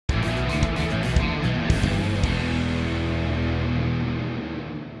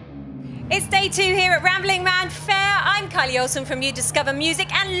It's day 2 here at Ramblin Man Fair. I'm Kylie from uDiscover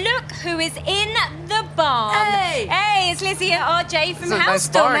Music, and look who is in the barn. Hey! Hey, it's Lzzy and Arejay from Halestorm. Nice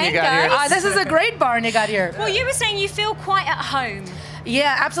barn you got here. This is a great barn you got here. Well, you were saying you feel quite at home.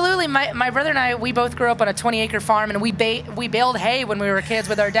 Yeah, absolutely. My brother and I, we both grew up on a 20-acre farm, and we baled hay when we were kids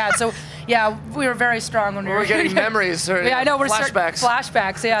with our dad. So, yeah, we were very strong when we were getting memories. Or yeah, I know. We're flashbacks.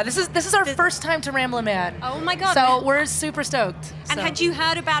 Flashbacks. Yeah, this is our first time to Ramblin Man. Oh my God! So we're super stoked. And had you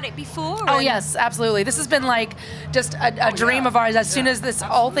heard about it before? Oh yes, absolutely. This has been like just a dream of ours. As soon as this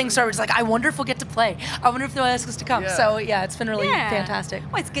whole thing started, it's like, I wonder if we'll get to play. I wonder if they'll ask us to come. Yeah. So yeah, it's been really fantastic.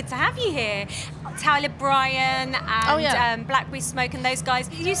 Well, it's good to have you here. Tyler, Brian, and Blackberry Smoke, and those guys.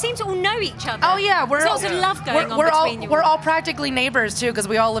 You seem to all know each other. Oh yeah, there's lots of love going on between you. We're all practically neighbors too, because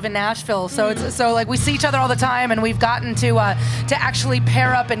we all live in Nashville. So it's like we see each other all the time, and we've gotten to actually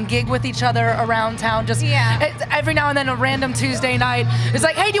pair up and gig with each other around town. Just every now and then, a random Tuesday night, it's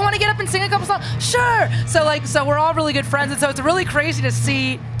like, hey, do you want to get up and sing a couple songs? Sure. So we're all really good friends, and so it's really crazy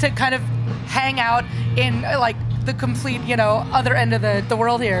to kind of hang out in like the complete, other end of the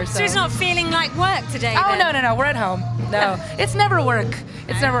world here. So it's not feeling like work today? Oh, then? no, we're at home. No, it's never work.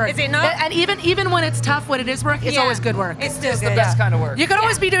 It's never work. Is it not? And even when it's tough, when it is work, it's always good work. It's still the best kind of work. You could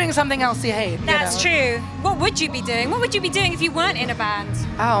always be doing something else you hate. That's true. What would you be doing? What would you be doing if you weren't in a band?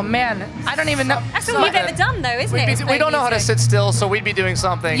 Oh man, I don't even know. That's all you've ever done, though, isn't it? We don't know how to sit still, so we'd be doing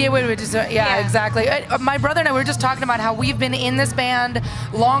something. Yeah, we would just exactly. My brother and I were just talking about how we've been in this band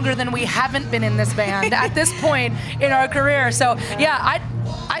longer than we haven't been in this band at this point in our career. So yeah,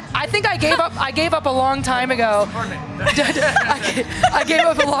 I think I gave up. I gave up a long time ago. I gave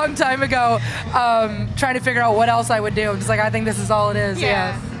up a long time ago, trying to figure out what else I would do. I'm just like, I think this is all it is.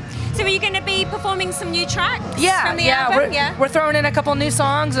 Yeah. So are you going to be performing some new tracks from the album? We're throwing in a couple new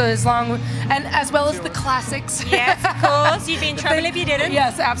songs as well as the classics. Yes, of course. You'd be in trouble if you didn't.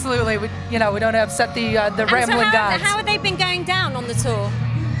 Yes, absolutely. We don't upset the Ramblin' gods. How have they been going down on the tour?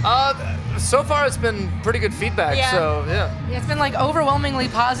 So far, it's been pretty good feedback. So yeah, it's been like overwhelmingly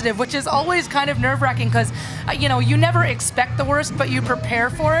positive, which is always kind of nerve-wracking because you never expect the worst, but you prepare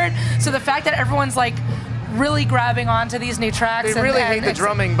for it. So the fact that everyone's like really grabbing onto these new tracks. They really hate the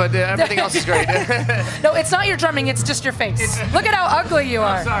drumming, but everything else is great. No, it's not your drumming, it's just your face. Look at how ugly you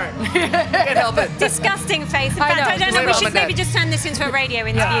are. I'm sorry. Can't help it. Disgusting face. In fact, I don't know, we should maybe just turn this into a radio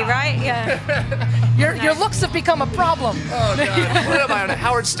interview, right? Yeah. Your looks have become a problem. Oh, God. What am I, on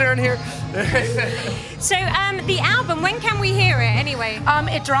Howard Stern here? So, the album, when can we hear it anyway?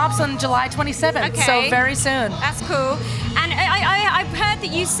 It drops on July 27th, so very soon. That's cool. And I've heard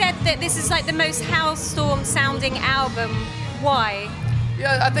that you said that this is like the most Halestorm sounding album. Why?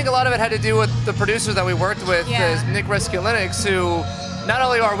 Yeah, I think a lot of it had to do with the producers that we worked with, Nick Resculinix, who not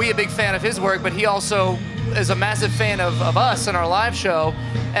only are we a big fan of his work, but he also is a massive fan of us and our live show.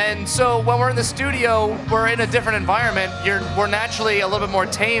 And so when we're in the studio, we're in a different environment. We're naturally a little bit more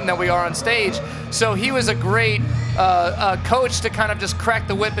tame than we are on stage. So he was a great coach to kind of just crack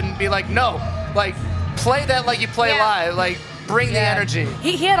the whip and be like, no, like play that like you play live, like bring the energy.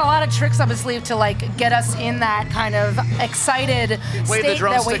 He had a lot of tricks up his sleeve to like get us in that kind of excited state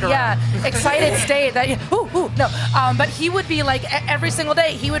excited state that but he would be like every single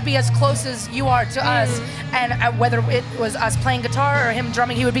day he would be as close as you are to us, and whether it was us playing guitar or him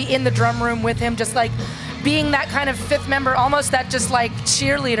drumming, he would be in the drum room with him, just like being that kind of fifth member, almost that just like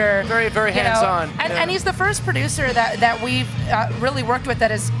cheerleader. Very, very hands-on. And he's the first producer that we've really worked with that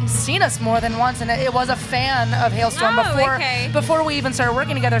has seen us more than once, and it was a fan of Halestorm before we even started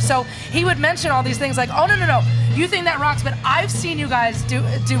working together. So he would mention all these things like, oh, no, you think that rocks, but I've seen you guys do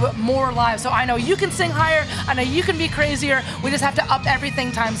more live, so I know you can sing higher, I know you can be crazier, we just have to up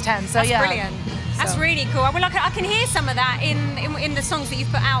everything times 10. So That's brilliant. That's really cool. Well, I can hear some of that in the songs that you've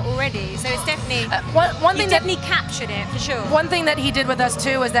put out already. So it's definitely definitely captured it for sure. One thing that he did with us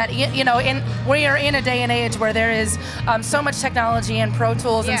too is that we are in a day and age where there is so much technology and Pro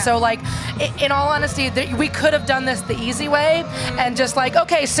Tools, and so like in all honesty, we could have done this the easy way and just like,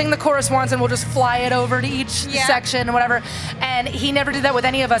 okay, sing the chorus once and we'll just fly it over to each section or whatever. And he never did that with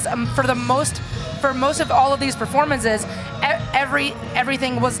any of us. For most of all of these performances,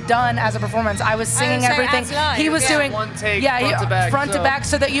 everything was done as a performance. I was singing everything. He was doing one take, front to back,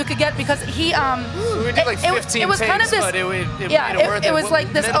 so that you could get, because he we did like 15 takes, kind of this, but it was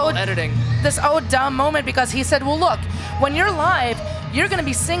like this old dumb moment, because he said, well, look, when you're live, you're going to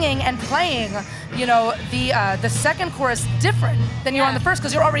be singing and playing, the second chorus different than you are on the first,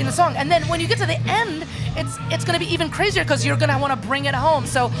 because you're already in the song. And then when you get to the end, it's going to be even crazier because you're going to want to bring it home.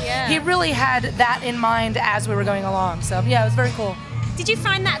 So he really had that in mind as we were going along. So yeah, it was very cool. Did you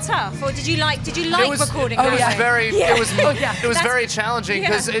find that tough, or did you like recording? It was very challenging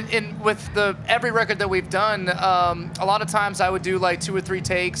because with every record that we've done, a lot of times I would do like 2 or 3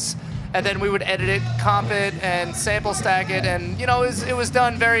 takes, and then we would edit it, comp it, and sample stack it, and you know it was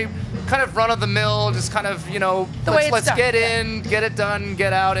done very kind of run of the mill, just kind of let's get in, get it done,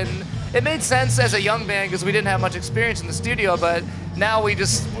 get out, and it made sense as a young band because we didn't have much experience in the studio, but now we've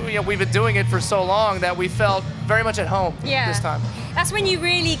been doing it for so long that we felt very much at home this time. That's when you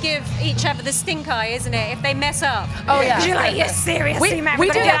really give each other the stink eye, isn't it? If they mess up. Oh yeah. You're like, yes, seriously, man, we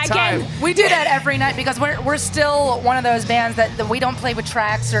do that again. We do that every night because we're still one of those bands that we don't play with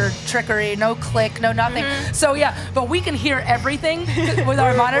tracks or trickery, no click, no nothing. So yeah, but we can hear everything with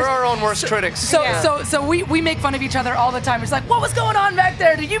our monitors. We're our own worst critics. So we make fun of each other all the time. It's like, what was going on back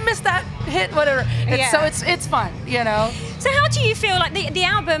there? Did you miss that hit? Whatever. So it's fun, you know. So how do you feel like the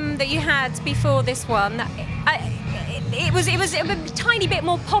album that you had before this one? It was a tiny bit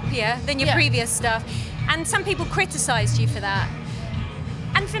more poppier than your previous stuff, and some people criticised you for that.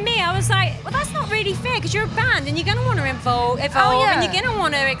 And for me, I was like, well, that's not really fair because you're a band and you're going to want to evolve and you're going to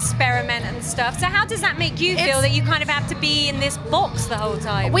want to experiment and stuff. So how does that make you feel that you kind of have to be in this box the whole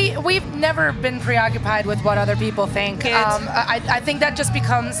time? We've never been preoccupied with what other people think. I think that just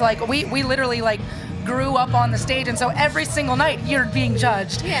becomes like we literally like grew up on the stage, and so every single night you're being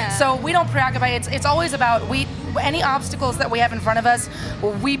judged. So we don't preoccupy. It's always about any obstacles that we have in front of us,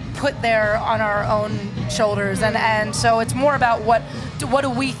 we put there on our own shoulders, and so it's more about what do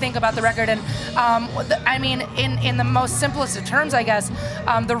we think about the record. And I mean, in the most simplest of terms, I guess,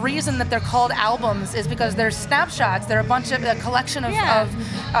 the reason that they're called albums is because they're snapshots. They're a collection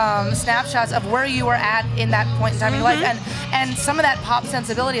of snapshots of where you were at in that point in time in your life, and some of that pop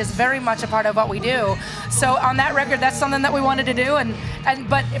sensibility is very much a part of what we do. So on that record, that's something that we wanted to do,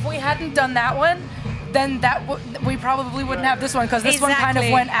 but if we hadn't done that one, then we probably wouldn't have this one, because this one kind of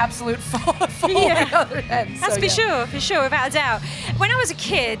went absolute full the other end. That's for sure, without a doubt. When I was a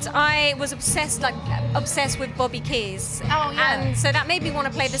kid, I was obsessed with Bobby Keys. Oh yeah. And so that made me want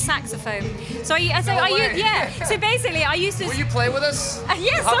to play the saxophone. So So basically, I used to. Will you play with us?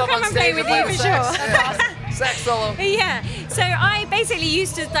 Yes, I'll come and play with you for sure. Sax solo. Yeah. So I basically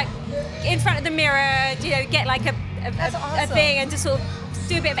used to like in front of the mirror, get like a thing and just sort of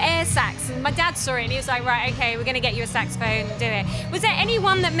do a bit of air sax, and my dad saw it and he was like, right, okay, we're going to get you a saxophone and do it. Was there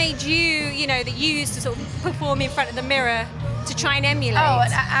anyone that made you, that you used to sort of perform in front of the mirror to try and emulate? Oh,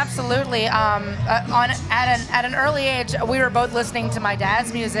 absolutely. At an early age, we were both listening to my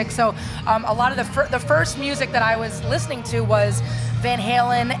dad's music, so a lot of the first music that I was listening to was Van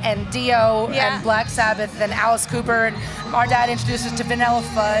Halen and Dio and Black Sabbath and Alice Cooper, and our dad introduced us to Vanilla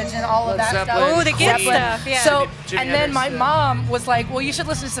Fudge and all of that stuff. Oh, the good stuff, yeah. So, and then my mom was like, well, you should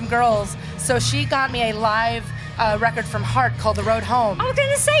listen to some girls. So she got me a live record from Heart called The Road Home. I was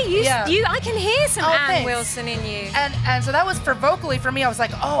going to say, I can hear some Ann Wilson in you. And so that was vocally for me. I was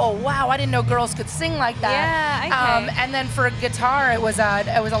like, oh wow, I didn't know girls could sing like that. Yeah, okay. And then for guitar, it was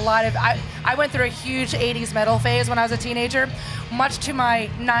a lot of. I went through a huge '80s metal phase when I was a teenager, much to my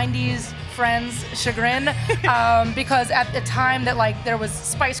 '90s friends' chagrin, because at the time that there was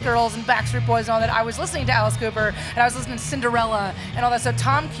Spice Girls and Backstreet Boys and all that, I was listening to Alice Cooper and I was listening to Cinderella and all that. So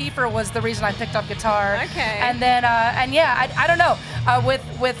Tom Kiefer was the reason I picked up guitar. Okay. And then I don't know.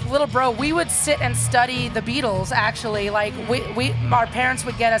 With little bro, we would sit and study the Beatles. Actually, our parents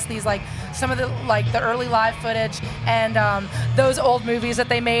would get us these some of the early live footage and those old movies that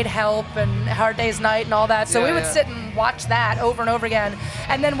they made, Help and Hard Day's Night and all that. So we would sit and watch that over and over again,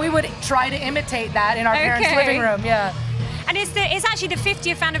 and then we would try to imitate that in our parents' living room. Yeah. And it's actually the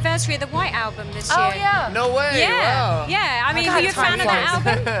 50th anniversary of the White Album this year. Oh yeah. No way. Yeah. Wow. Yeah. I mean, were you a fan of that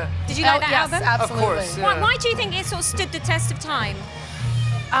album? Did you like that album? Yes, absolutely. Of course. Yeah. Why do you think it sort of stood the test of time?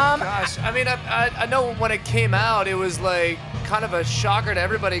 Gosh, I mean, I know when it came out, it was kind of a shocker to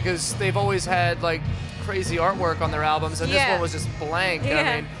everybody because they've always had crazy artwork on their albums, and this one was just blank. Yeah.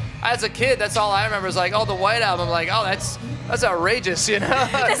 I mean, as a kid, that's all I remember is oh, the White Album. Oh, that's outrageous, There's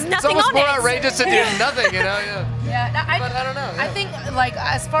nothing it's almost on more it. outrageous to do nothing, Yeah. But I don't know. I think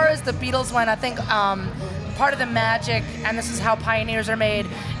as far as the Beatles went, I think part of the magic, and this is how pioneers are made,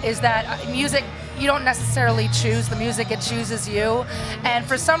 is that music. You don't necessarily choose the music, it chooses you. And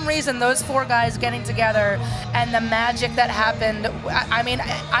for some reason, those four guys getting together and the magic that happened, I mean,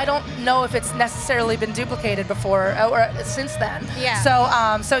 I don't know if it's necessarily been duplicated before or since then. Yeah.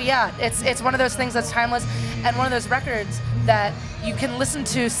 So yeah, it's one of those things that's timeless, and one of those records that you can listen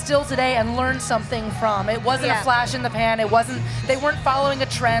to still today and learn something from. It wasn't a flash in the pan. They weren't following a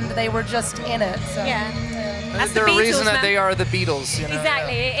trend. They were just in it. So. Yeah. That's the Beatles, reason that man. they are the Beatles. You know?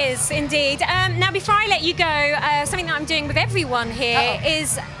 Exactly, it is indeed. Now, before I let you go, something that I'm doing with everyone here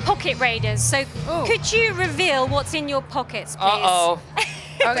is pocket raiders. So, could you reveal what's in your pockets, please?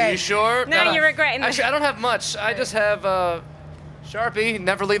 Okay. Are you sure? No, you're regretting Actually, I don't have much. I just have Sharpie.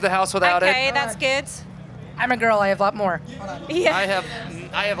 Never leave the house without Okay, it. that's good. I'm a girl. I have a lot more. Yeah.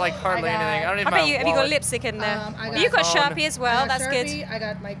 I have like hardly anything. I don't even I bet you, have have you got lipstick in there? You've got phone. Sharpie as well. That's Sharpie, good. I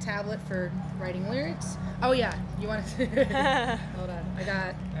got my tablet for writing lyrics. Oh yeah, you want to? Hold on, I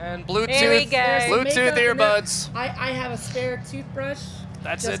got. And Bluetooth. Here we go. Bluetooth earbuds. I have a spare toothbrush.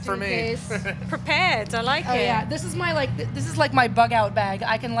 That's just it for in me. case. Prepared. I like Oh it. yeah, this is like my bug out bag.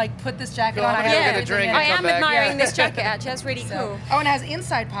 I can like put this jacket on. I'm I gonna have get a everything drink in and it. I come am back. admiring this jacket. Actually, that's really cool. Oh, and it has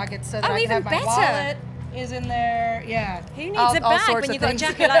inside pockets so that I can even have my better. wallet is in there. Yeah. Who needs All a bag sorts when of you've got a things.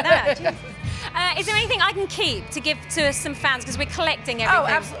 jacket like that? Jesus. Is there anything I can keep to give to some fans because we're collecting everything? Oh,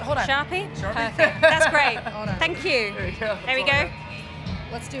 absolutely. Hold on. Sharpie? Perfect. That's great. Hold on. Thank you. There you go. There we go.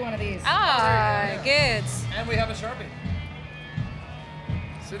 Let's do one of these. Ah, good. And we have a Sharpie.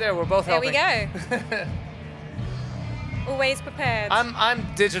 See there, we're both There helping. we go. Always prepared. I'm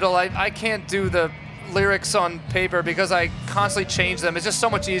digital. I can't do the lyrics on paper because I constantly change them. It's just so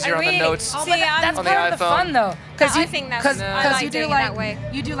much easier on the notes. Oh, But that's on the part of the iPhone. fun, though. I think that's- I like you do doing it like that way.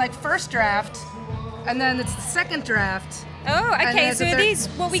 you do like first draft, and then it's the second draft. Oh, and okay. then So it's are the these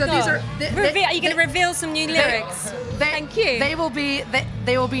third- what we so got? these are- Are you going to reveal some new lyrics? Thank you. They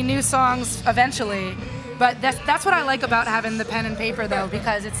will be new songs eventually. But that's what I like about having the pen and paper, though,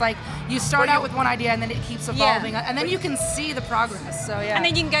 because it's like you start out with one idea and then it keeps evolving, and then you can see the progress. So yeah. And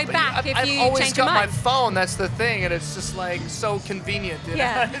then you can go back if I've you always change your got my mind. phone. That's the thing, and it's just like so convenient. You know?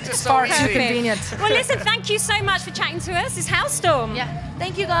 Yeah. It's just Far so too easy. convenient. Well, listen, thank you so much for chatting to us. It's Halestorm. Yeah.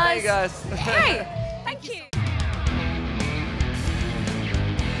 Thank you guys. Hey guys. Hey.